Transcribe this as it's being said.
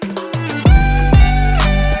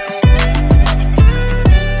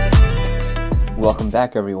Welcome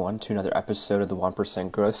back, everyone, to another episode of the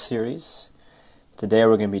 1% Growth Series. Today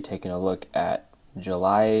we're going to be taking a look at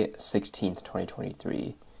July 16th,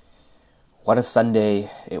 2023. What a Sunday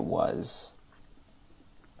it was.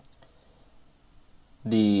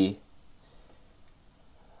 The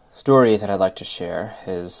story that I'd like to share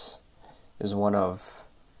is one of,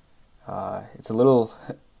 it's a little,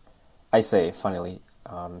 I say funnily,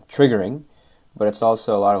 triggering, but it's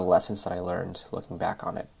also a lot of lessons that I learned looking back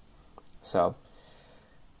on it. So,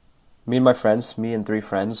 me and 3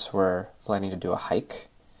 friends were planning to do a hike,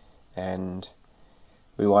 and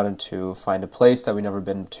we wanted to find a place that we'd never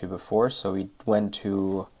been to before, so we went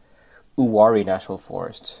to Uwharrie National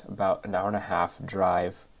Forest, about an hour and a half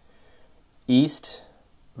drive east,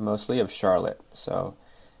 mostly, of Charlotte. So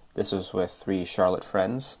this was with 3 Charlotte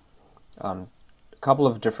friends, a couple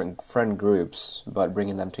of different friend groups, but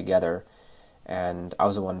bringing them together, and I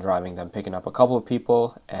was the one driving them, picking up a couple of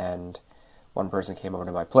people, and one person came over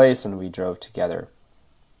to my place and we drove together,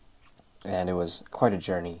 and it was quite a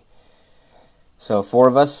journey. So 4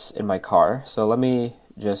 of us in my car. So let me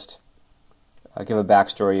just give a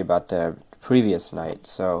backstory about the previous night.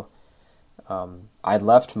 So I'd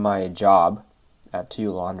left my job at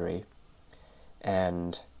TU Laundry,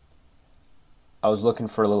 and I was looking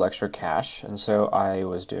for a little extra cash, and so I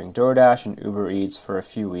was doing DoorDash and Uber Eats for a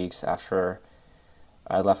few weeks after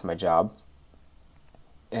I left my job.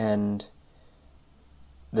 And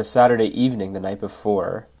the Saturday evening, the night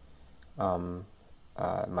before,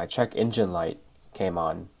 my check engine light came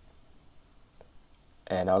on,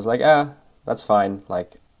 and I was like, that's fine.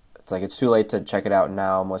 It's too late to check it out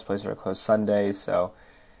now. Most places are closed Sundays, so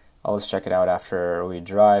I'll just check it out after we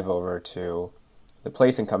drive over to the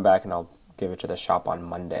place and come back, and I'll give it to the shop on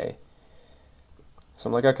Monday. So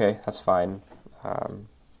I'm like, okay, that's fine.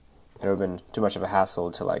 It would have been too much of a hassle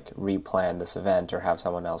to replan this event or have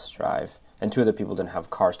someone else drive. And 2 of the people didn't have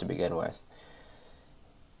cars to begin with.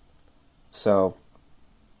 So,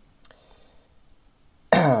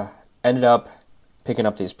 ended up picking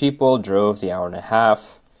up these people, drove the hour and a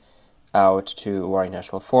half out to Uwharrie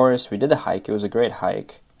National Forest. We did the hike. It was a great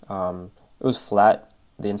hike. It was flat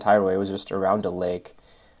the entire way. It was just around a lake.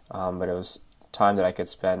 But it was time that I could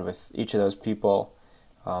spend with each of those people.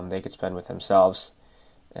 They could spend with themselves.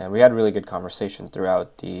 And we had a really good conversation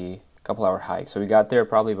throughout the couple-hour hike. So we got there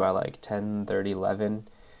probably by 10:30, 11.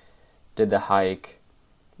 Did the hike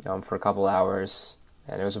for a couple hours,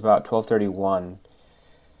 and it was about 12:31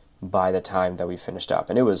 by the time that we finished up.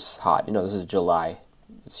 And it was hot. This is July.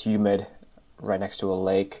 It's humid, right next to a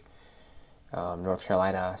lake. North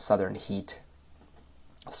Carolina, southern heat.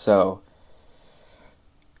 So,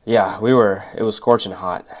 yeah, it was scorching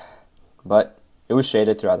hot, but it was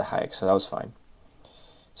shaded throughout the hike, so that was fine.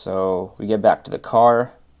 So we get back to the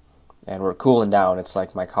car, and we're cooling down. It's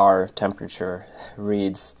like my car temperature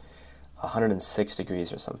reads 106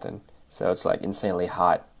 degrees or something. So it's insanely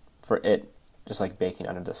hot for it, just baking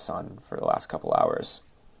under the sun for the last couple hours.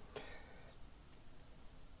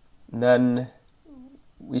 And then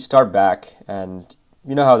we start back, and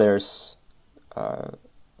you know how there's a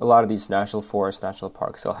lot of these national forests, national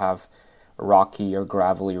parks, they'll have a rocky or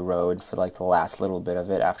gravelly road for the last little bit of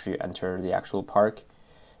it after you enter the actual park,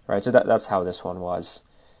 right? So that's how this one was.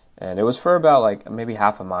 And it was for about maybe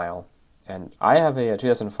half a mile. And I have a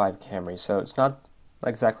 2005 Camry, so it's not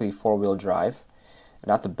exactly 4-wheel drive,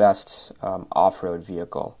 not the best off-road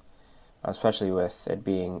vehicle, especially with it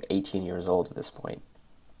being 18 years old at this point.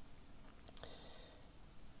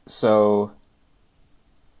 So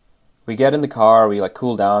we get in the car, we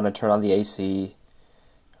cool down, I turn on the AC.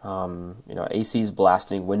 AC's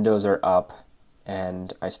blasting, windows are up,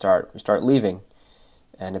 and we start leaving.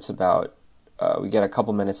 And it's about we get a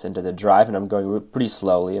couple minutes into the drive, and I'm going pretty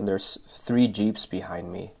slowly, and there's 3 Jeeps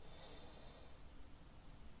behind me.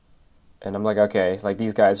 And I'm like, okay,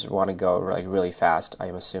 these guys want to go really fast,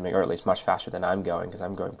 I'm assuming, or at least much faster than I'm going, because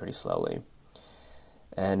I'm going pretty slowly.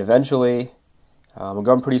 And eventually, we're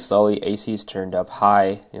going pretty slowly, AC's turned up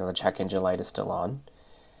high, the check engine light is still on.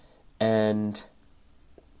 And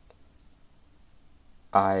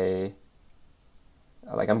I'm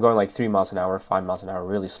going 3 miles an hour, 5 miles an hour,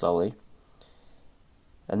 really slowly.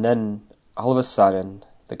 And then, all of a sudden,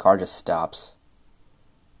 the car just stops.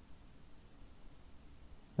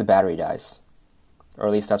 The battery dies. Or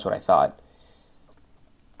at least that's what I thought.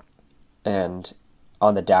 And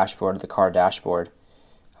on the dashboard, the car dashboard,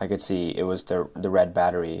 I could see it was the red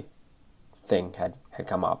battery thing had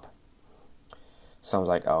come up. So I was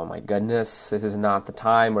like, oh my goodness, this is not the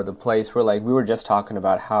time or the place. We were just talking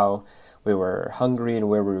about how we were hungry and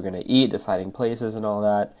where we were going to eat, deciding places and all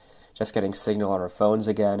that. Just getting signal on our phones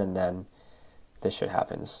again, and then this shit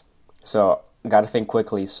happens. So got to think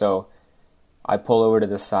quickly. So I pull over to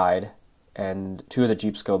the side, and two of the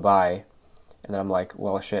Jeeps go by, and then I'm like,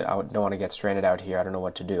 well, shit, I don't want to get stranded out here. I don't know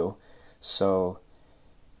what to do. So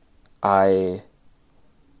I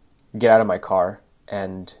get out of my car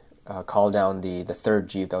and call down the third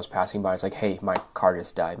Jeep that was passing by. It's like, hey, my car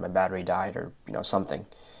just died. My battery died, or something.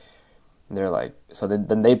 And they're like, so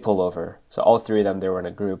then they pull over. So all three of them, they were in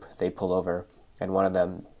a group. They pull over, and one of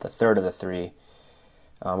them, the third of the three,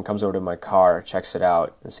 comes over to my car, checks it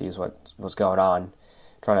out, and sees what's going on,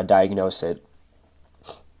 trying to diagnose it.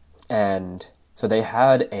 And so they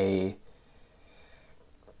had the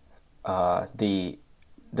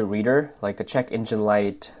reader, like the check engine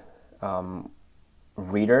light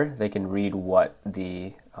reader. They can read what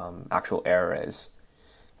the actual error is,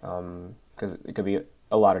 because it could be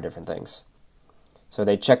a lot of different things. So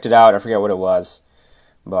they checked it out. I forget what it was,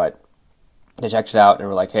 but they checked it out and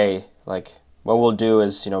were like, hey, like, what we'll do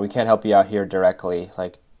is, we can't help you out here directly,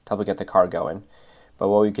 like, help you get the car going. But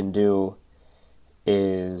what we can do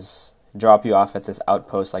is drop you off at this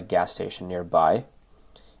outpost, like, gas station nearby,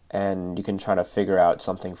 and you can try to figure out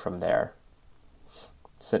something from there.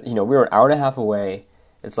 So, we were an hour and a half away.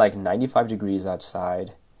 It's like 95 degrees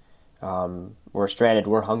outside. We're stranded.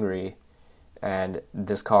 We're hungry. And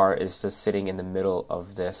this car is just sitting in the middle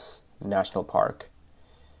of this national park,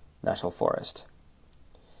 national forest.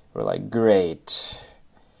 We're like, great.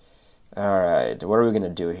 All right, what are we going to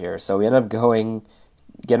do here? So we end up getting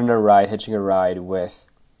a ride, hitching a ride with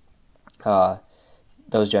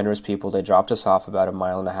those generous people. They dropped us off about 1.5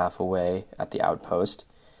 miles away at the outpost.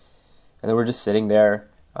 And then we're just sitting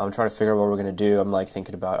there, trying to figure out what we're going to do. I'm like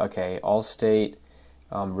thinking about, okay, Allstate,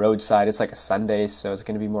 roadside. It's like a Sunday, so it's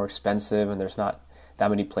going to be more expensive, and there's not that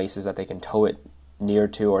many places that they can tow it near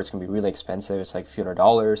to, or it's going to be really expensive. It's like a few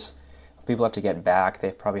 $100. People have to get back.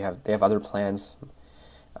 They have other plans.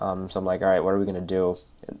 So I'm like, all right, what are we going to do?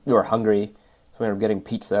 And we were hungry, so we ended up getting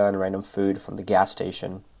pizza and random food from the gas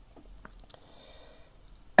station.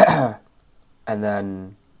 And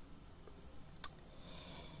then,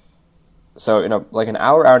 so, like an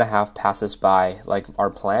hour and a half passes by. Like, our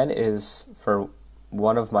plan is for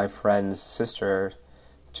one of my friend's sister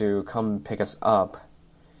to come pick us up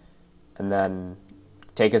and then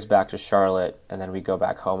take us back to Charlotte, and then we go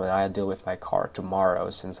back home, and I deal with my car tomorrow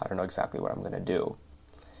since I don't know exactly what I'm going to do.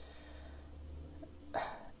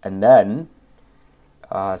 And then,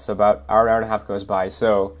 so about an hour and a half goes by.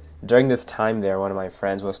 So during this time there, one of my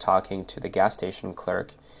friends was talking to the gas station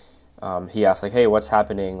clerk. He asked, like, hey, what's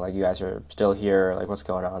happening? Like, you guys are still here. Like, what's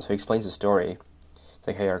going on? So he explains the story. It's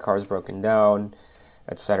like, hey, our car's broken down,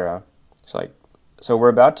 etc. So we're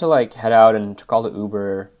about to, like, head out and to call the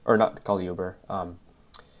Uber, or not call the Uber.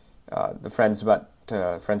 The friend's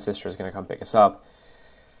sister is going to come pick us up.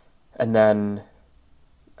 And then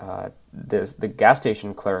the gas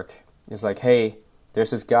station clerk is like, hey,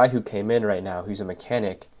 there's this guy who came in right now who's a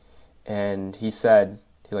mechanic, and he said,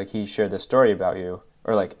 he shared this story about you,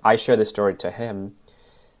 or like I shared this story to him.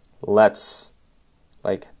 Let's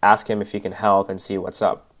like ask him if he can help and see what's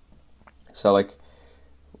up. So like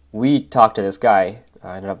we talked to this guy.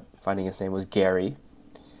 I ended up finding his name was Gary,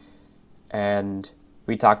 and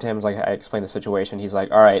we talked to him. Like, I explained the situation. He's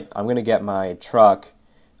like, all right, I'm gonna get my truck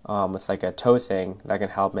with like a tow thing that can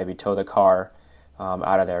help maybe tow the car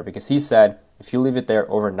out of there, because he said if you leave it there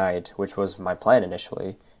overnight, which was my plan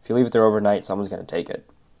initially, if you leave it there overnight, someone's gonna take it.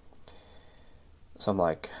 So I'm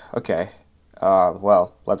like, okay,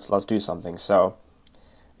 well, let's do something. So,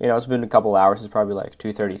 it's been a couple hours. It's probably like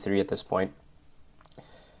 2:33 at this point.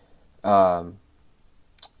 And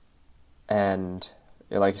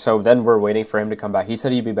so then we're waiting for him to come back. He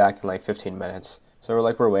said he'd be back in like 15 minutes. So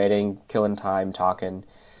we're waiting, killing time, talking.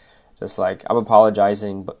 Just like, I'm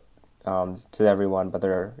apologizing to everyone, but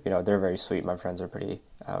they're very sweet. My friends are pretty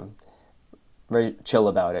very chill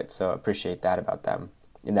about it. So I appreciate that about them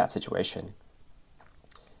in that situation.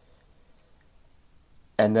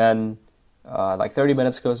 And then like 30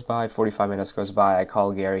 minutes goes by, 45 minutes goes by. I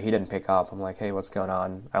call Gary. He didn't pick up. I'm like, hey, what's going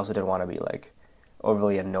on? I also didn't want to be like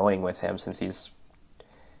overly annoying with him since he's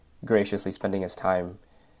graciously spending his time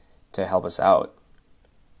to help us out.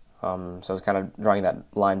 So I was kind of drawing that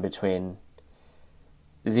line between,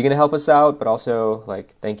 is he going to help us out, but also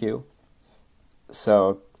like, thank you.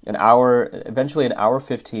 So eventually an hour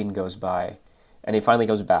 15 goes by, and he finally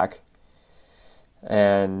goes back,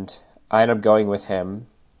 and I end up going with him.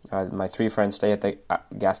 My three friends stay at the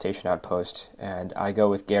gas station outpost, and I go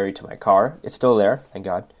with Gary to my car. It's still there, thank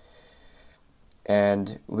God.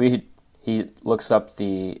 And he looks up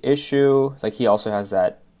the issue. Like, he also has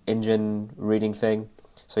that engine reading thing.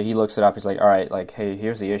 So he looks it up. He's like, all right, like, hey,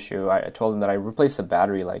 here's the issue. I told him that I replaced the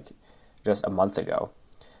battery like just a month ago.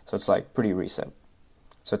 So it's like pretty recent.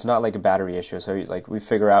 So it's not like a battery issue. So like we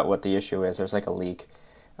figure out what the issue is. There's like a leak,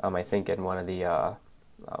 I think in one of the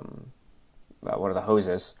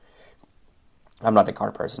hoses. I'm not the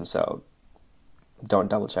car person, so don't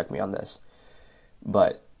double check me on this.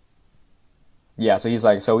 But yeah, so he's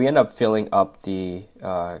like, so we end up filling up the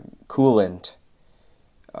coolant.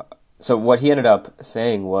 So what he ended up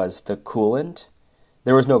saying was the coolant,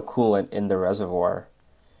 there was no coolant in the reservoir,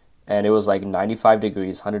 and it was like 95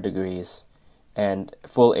 degrees, 100 degrees, and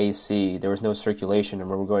full AC. There was no circulation, and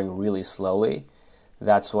we were going really slowly.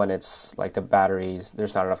 That's when it's like the batteries,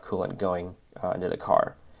 there's not enough coolant going into the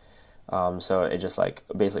car. So it just like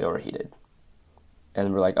basically overheated.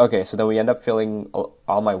 And we're like, okay, so then we end up filling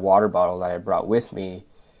all my water bottle that I brought with me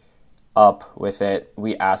up with it.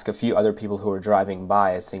 We ask a few other people who were driving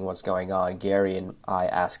by, seeing what's going on. Gary and I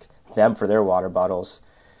ask them for their water bottles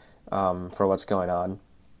for what's going on.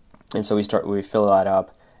 And so we fill that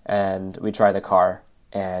up, and we try the car,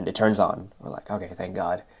 and it turns on. We're like, okay, thank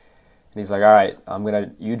God. And he's like, all right,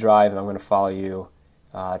 you drive, and I'm gonna follow you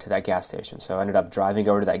to that gas station. So I ended up driving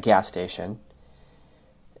over to that gas station,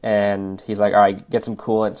 and he's like, all right, get some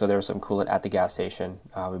coolant. So there was some coolant at the gas station.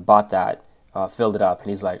 We bought that, filled it up, and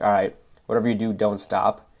he's like, all right, whatever you do, don't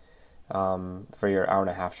stop for your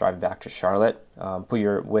hour-and-a-half drive back to Charlotte. Put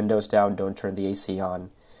your windows down, don't turn the AC on,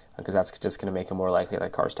 because that's just going to make it more likely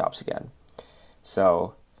that car stops again.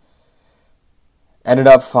 So ended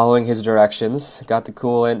up following his directions, got the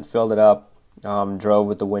coolant, filled it up, drove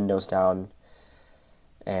with the windows down,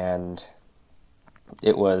 and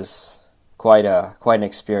it was quite an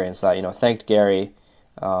experience. Thanked Gary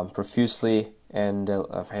profusely and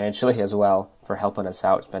financially as well for helping us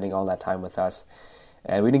out, spending all that time with us.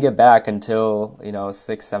 And we didn't get back until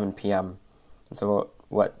 6, 7 p.m. And so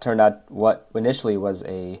what initially was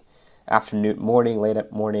a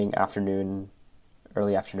late morning, afternoon,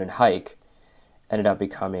 early afternoon hike ended up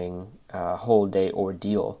becoming a whole day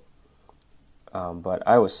ordeal. But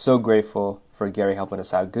I was so grateful for Gary helping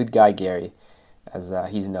us out. Good guy, Gary, as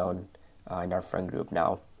he's known in our friend group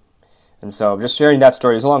now. And so just sharing that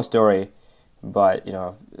story. It's a long story, but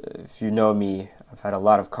if you know me, I've had a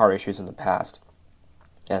lot of car issues in the past,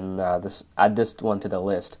 and add this one to the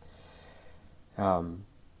list.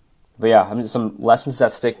 But yeah, some lessons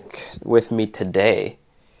that stick with me today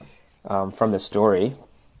from this story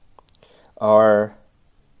are,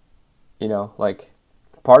 like,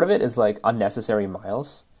 part of it is like unnecessary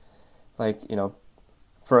miles. Like,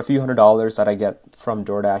 for a few $100s that I get from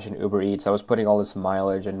DoorDash and Uber Eats, I was putting all this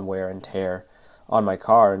mileage and wear and tear on my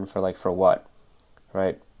car, and for what,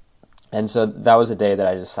 right? And so that was a day that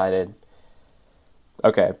I decided,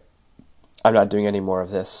 okay, I'm not doing any more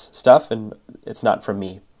of this stuff, and it's not for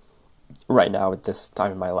me right now at this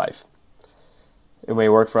time in my life. It may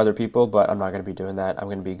work for other people, but I'm not going to be doing that. I'm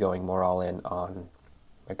going to be going more all in on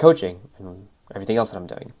my coaching and everything else that I'm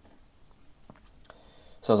doing.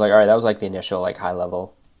 So I was like, all right, that was like the initial high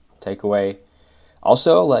level takeaway.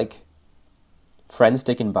 Also, friends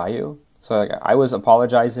sticking by you. So I was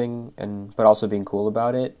apologizing but also being cool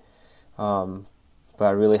about it. But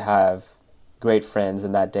I really have great friends,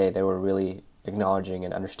 and that day they were really acknowledging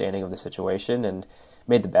and understanding of the situation and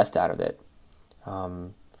made the best out of it.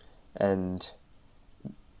 And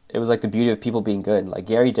it was like the beauty of people being good. Like,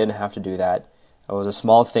 Gary didn't have to do that. It was a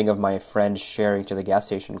small thing of my friend sharing to the gas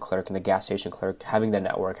station clerk, and the gas station clerk having the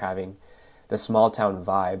network, having the small town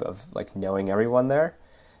vibe of knowing everyone there.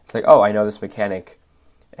 It's like, oh, I know this mechanic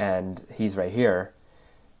and he's right here.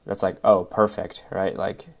 That's like, oh, perfect, right?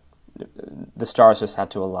 Like, the stars just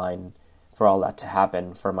had to align for all that to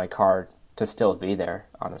happen, for my car to still be there,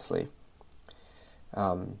 honestly.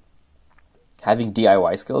 Having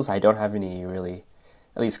DIY skills, I don't have any really,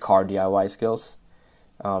 at least car DIY skills.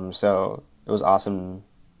 So it was awesome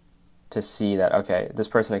to see that, okay, this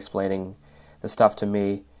person explaining the stuff to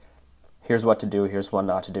me, here's what to do, here's what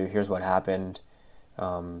not to do, here's what happened,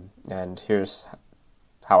 and here's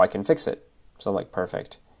how I can fix it. So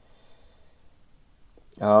perfect.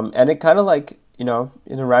 And it kind of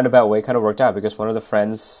in a roundabout way kind of worked out, because one of the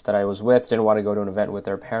friends that I was with didn't want to go to an event with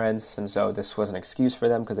their parents, and so this was an excuse for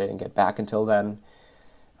them because they didn't get back until then.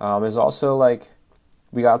 It was also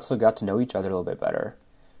we also got to know each other a little bit better,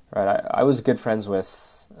 right? I was good friends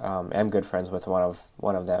with, am good friends with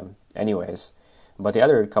one of them anyways, but the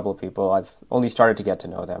other couple of people, I've only started to get to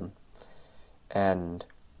know them. And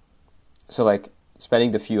so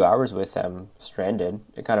spending the few hours with them stranded,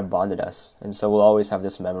 it kind of bonded us. And so we'll always have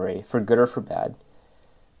this memory, for good or for bad,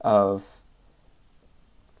 of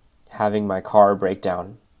having my car break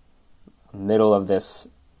down middle of this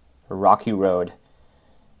rocky road,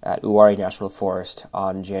 at Uwharrie National Forest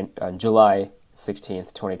on July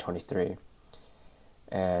 16th, 2023.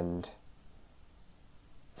 And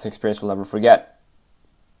it's an experience we'll never forget.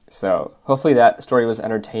 So hopefully that story was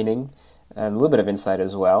entertaining and a little bit of insight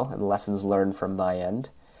as well, and lessons learned from my end.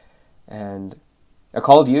 And I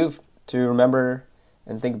called you to remember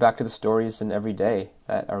and think back to the stories in every day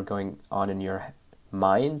that are going on in your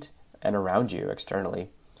mind and around you externally.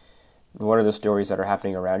 What are the stories that are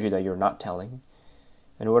happening around you that you're not telling?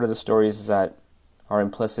 And what are the stories that are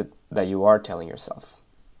implicit that you are telling yourself?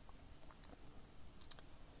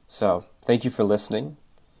 So, thank you for listening.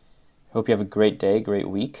 Hope you have a great day, great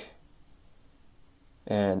week.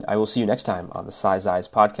 And I will see you next time on the Size Eyes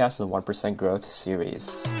podcast, the 1% Growth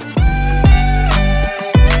series.